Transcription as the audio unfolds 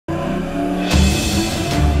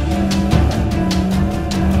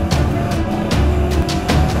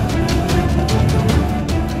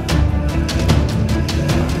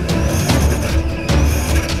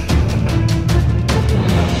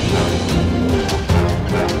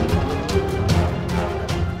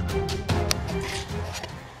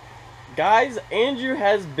Guys, Andrew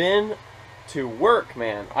has been to work,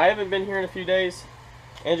 man. I haven't been here in a few days.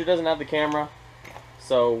 Andrew doesn't have the camera,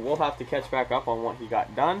 so we'll have to catch back up on what he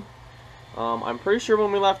got done. I'm pretty sure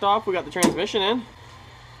when we left off, we got the transmission in.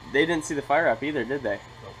 They didn't see the fire up either, did they?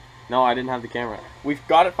 No, I didn't have the camera. We've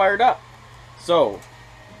got it fired up. So,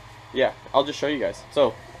 yeah, I'll just show you guys.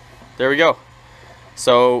 So, there we go.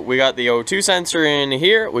 So, we got the O2 sensor in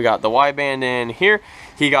here. We got the Y-band in here.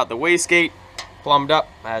 He got the wastegate plumbed up,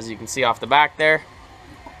 as you can see off the back there.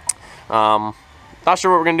 Not sure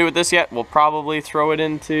what we're going to do with this yet. We'll probably throw it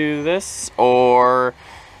into this or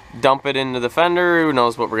dump it into the fender. Who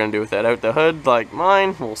knows what we're going to do with it. Out the hood like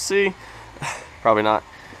mine. We'll see. Probably not.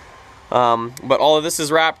 But all of this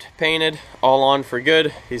is wrapped, painted, all on for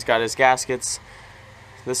good. He's got his gaskets.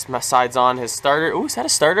 This side's on his starter. Oh, is that a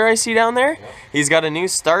starter I see down there? Yeah. He's got a new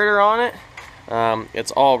starter on it.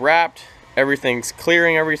 It's all wrapped. Everything's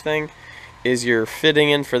clearing everything. Is your fitting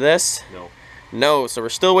in for this? No. No, so we're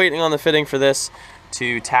still waiting on the fitting for this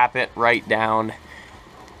to tap it right down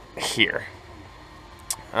here.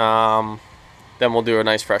 Then we'll do a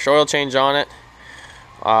nice fresh oil change on it.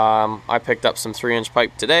 I picked up some 3-inch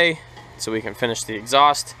pipe today so we can finish the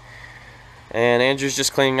exhaust. And Andrew's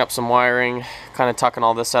just cleaning up some wiring, kind of tucking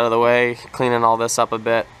all this out of the way, cleaning all this up a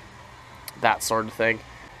bit, that sort of thing.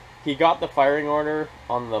 He got the firing order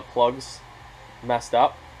on the plugs messed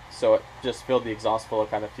up, so it just filled the exhaust full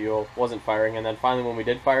of kind of fuel, wasn't firing. And then finally when we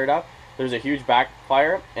did fire it up, there's a huge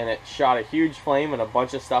backfire and it shot a huge flame and a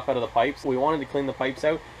bunch of stuff out of the pipes. We wanted to clean the pipes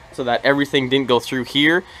out so that everything didn't go through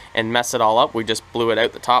here and mess it all up. We just blew it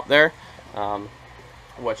out the top there,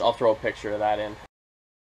 which I'll throw a picture of that in.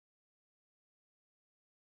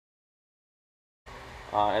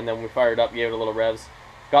 And then we fired up, gave it a little revs,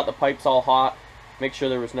 got the pipes all hot, make sure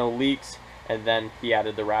there was no leaks, and then he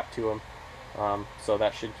added the wrap to them. So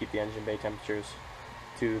that should keep the engine bay temperatures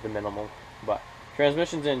to the minimum. But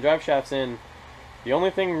transmission's in, drive shaft's in. The only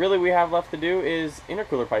thing really we have left to do is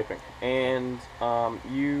intercooler piping. And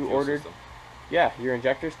you ordered system. Yeah, your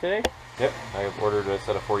injectors today? Yep, I ordered a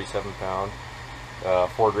set of 47-pound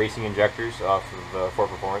Ford racing injectors off of Ford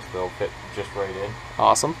Performance. They'll fit just right in.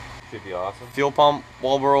 Awesome. Should be awesome. Fuel pump,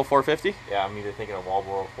 Walboro 450? Yeah, I'm either thinking of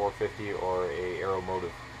Walboro 450 or a Aeromotive.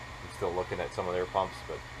 I'm still looking at some of their pumps,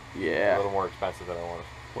 but yeah, a little more expensive than I wanted.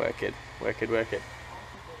 Wicked, wicked, wicked.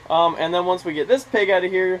 And then once we get this pig out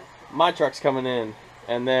of here, my truck's coming in,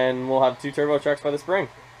 and then we'll have 2 turbo trucks by the spring.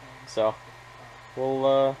 So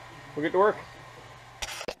we'll get to work.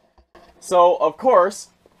 So of course,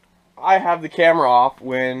 I have the camera off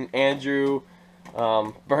when Andrew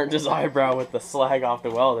burned his eyebrow with the slag off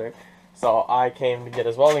the welder. So I came to get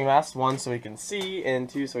his welding mask, 1 so he can see, and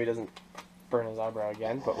 2 so he doesn't burn his eyebrow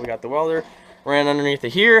again. But we got the welder, ran underneath it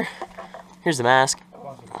here. Here's the mask.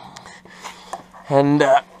 And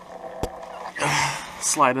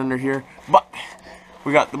slide under here. But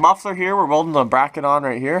we got the muffler here. We're welding the bracket on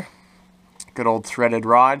right here. Good old threaded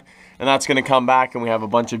rod. And that's going to come back, and we have a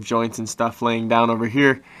bunch of joints and stuff laying down over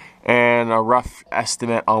here, and a rough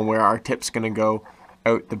estimate on where our tip's going to go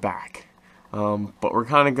out the back. But we're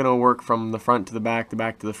kind of going to work from the front to the back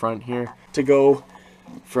to the front here to go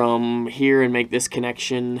from here and make this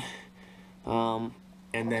connection. And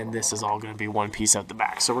then this is all going to be one piece out the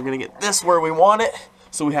back. So we're going to get this where we want it.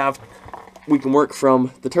 So we can work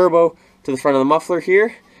from the turbo to the front of the muffler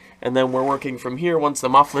here. And then we're working from here once the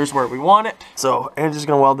muffler's where we want it. So Andrew's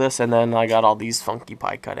going to weld this, and then I got all these funky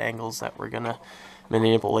pie cut angles that we're going to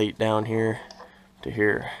manipulate down here to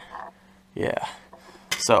here. Yeah.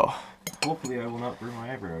 So hopefully I will not burn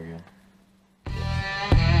my eyebrow again.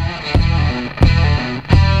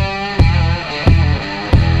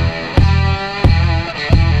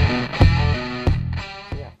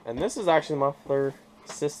 Yeah. And this is actually the muffler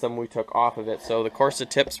system we took off of it. So the Corsa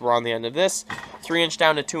tips were on the end of this, 3-inch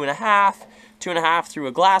down to 2.5, 2.5 through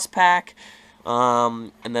a glass pack,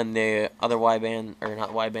 and then the other Y-band, or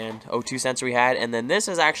not Y-band, O2 sensor we had, and then this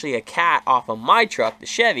is actually a cat off of my truck, the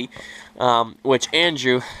Chevy, which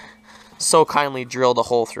Andrew so kindly drilled a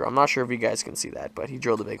hole through. I'm not sure if you guys can see that, but he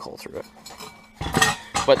drilled a big hole through it.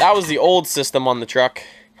 But that was the old system on the truck,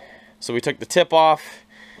 so we took the tip off.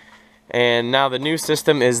 And now the new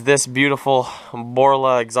system is this beautiful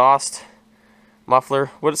Borla exhaust muffler.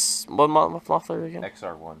 What muffler again?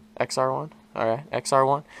 XR1. XR1? Alright,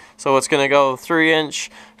 XR1. So it's going to go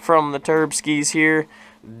 3-inch from the turb skis here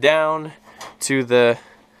down to the,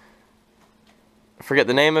 I forget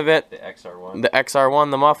the name of it. The XR1. The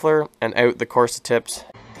XR1, the muffler, and out the Corsa tips.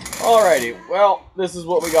 Alrighty, well, this is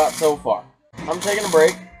what we got so far. I'm taking a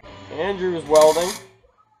break. Andrew is welding.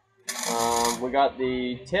 We got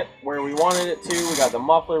the tip where we wanted it to. We got the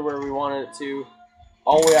muffler where we wanted it to.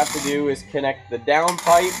 all we have to do is connect the down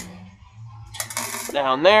pipe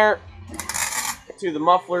down there to the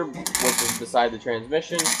muffler, which is beside the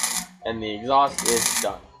transmission, and the exhaust is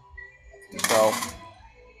done. So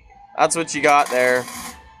that's what you got there.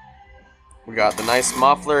 We got the nice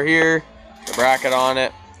muffler here, the bracket on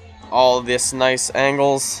it, all of this nice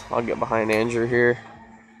angles. I'll get behind Andrew here.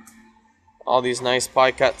 All these nice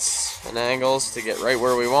pie cuts and angles to get right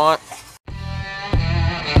where we want.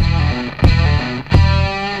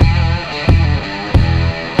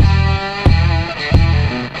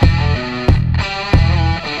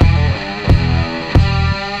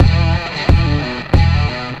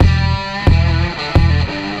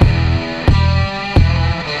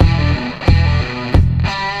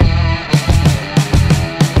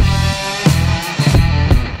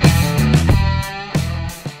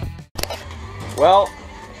 Well,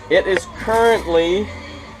 it is currently,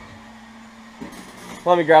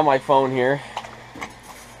 let me grab my phone here,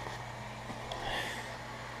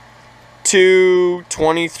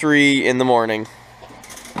 2:23 in the morning.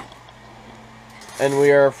 And we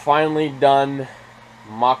are finally done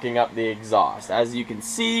mocking up the exhaust. As you can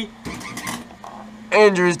see,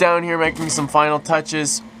 Andrew's down here making some final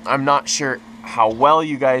touches. I'm not sure how well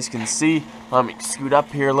you guys can see. Let me scoot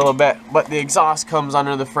up here a little bit. But the exhaust comes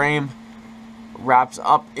under the frame, wraps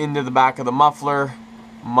up into the back of the muffler,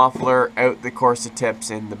 out the corset tips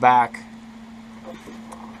in the back.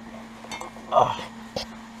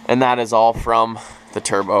 And that is all from the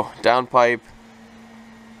turbo. Downpipe,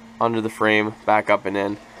 under the frame, back up and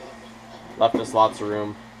in. Left us lots of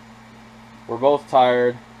room. We're both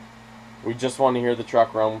tired. We just want to hear the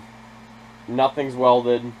truck run. Nothing's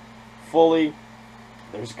welded fully.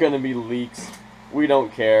 There's going to be leaks. We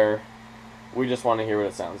don't care. We just want to hear what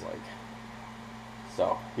it sounds like.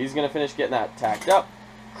 So he's going to finish getting that tacked up,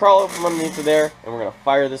 crawl out from underneath of there, and we're going to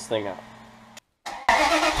fire this thing up.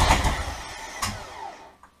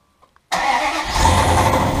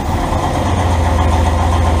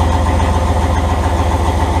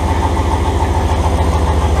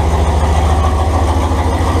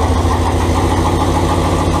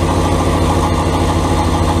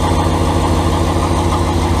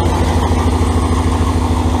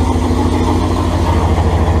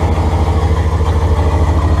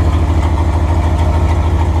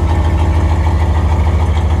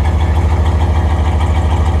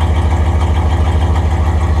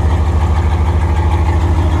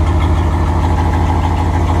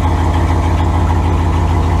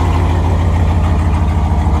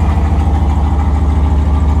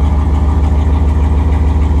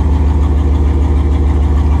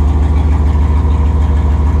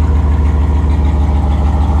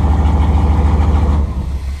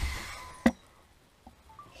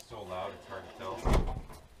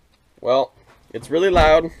 Well, it's really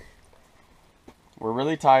loud. We're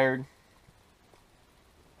really tired.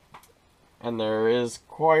 And there is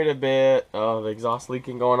quite a bit of exhaust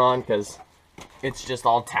leaking going on because it's just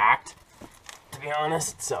all tacked, to be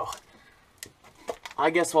honest. So I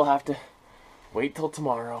guess we'll have to wait till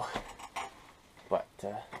tomorrow. But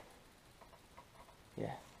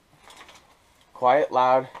yeah. Quiet,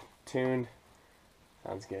 loud, tuned.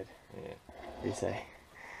 Sounds good. Yeah. What do you say?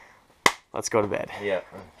 Let's go to bed. Yeah.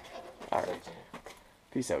 Alright.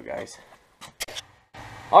 Peace out, guys.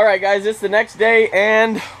 Alright, guys, it's the next day,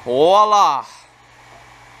 and voila!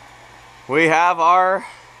 We have our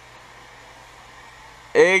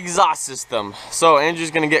exhaust system. So,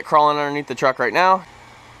 Andrew's going to get crawling underneath the truck right now.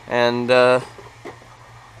 And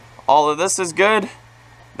all of this is good.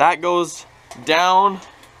 That goes down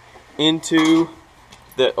into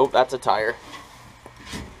the... Oh, that's a tire.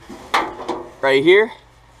 Right here.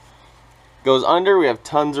 Goes under, we have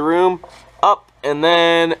tons of room, up and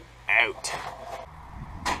then out.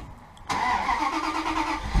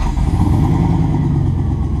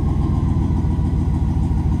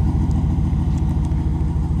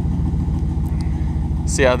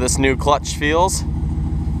 See how this new clutch feels?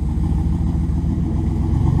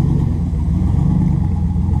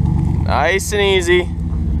 Nice and easy.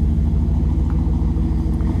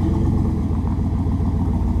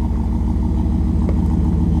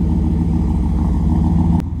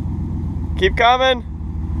 Keep coming.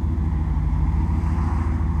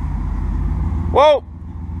 Whoa!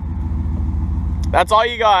 That's all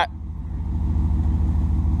you got.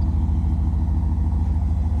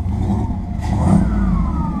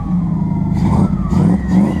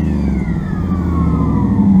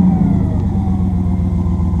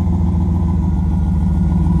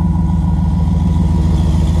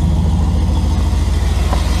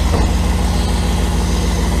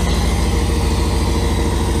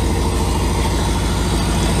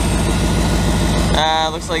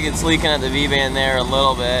 like it's leaking at the V-band there a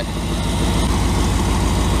little bit.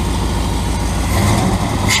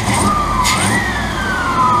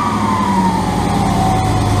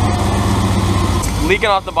 It's leaking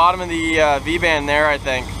off the bottom of the V-band there, I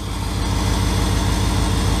think.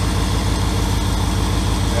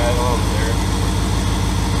 Yeah, a little bit there.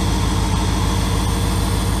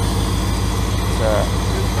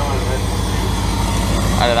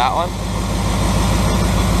 Out of that one?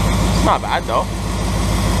 It's not bad though.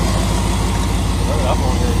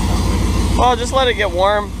 Well, just let it get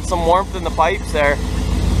warm, some warmth in the pipes there.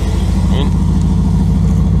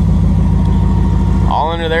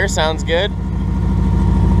 All under there sounds good.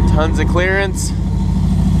 Tons of clearance.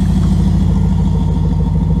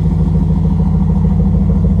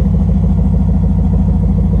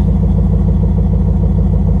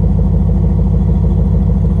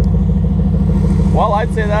 Well,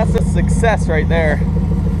 I'd say that's a success right there.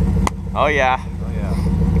 Oh yeah. Oh yeah.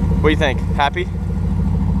 What do you think? Happy?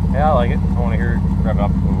 Yeah, I like it. I want to hear it rev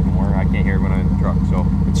up a little bit more. I can't hear it when I'm in the truck, so.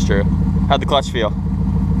 It's true. How'd the clutch feel?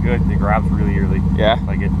 Good. It grabs really early. Yeah?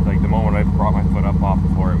 Like the moment I brought my foot up off the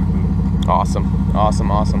floor, it was moving. Awesome.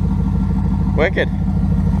 Awesome, awesome. Wicked.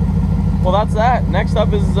 Well, that's that. Next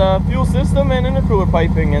up is fuel system and intercooler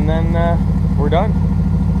piping, and then we're done.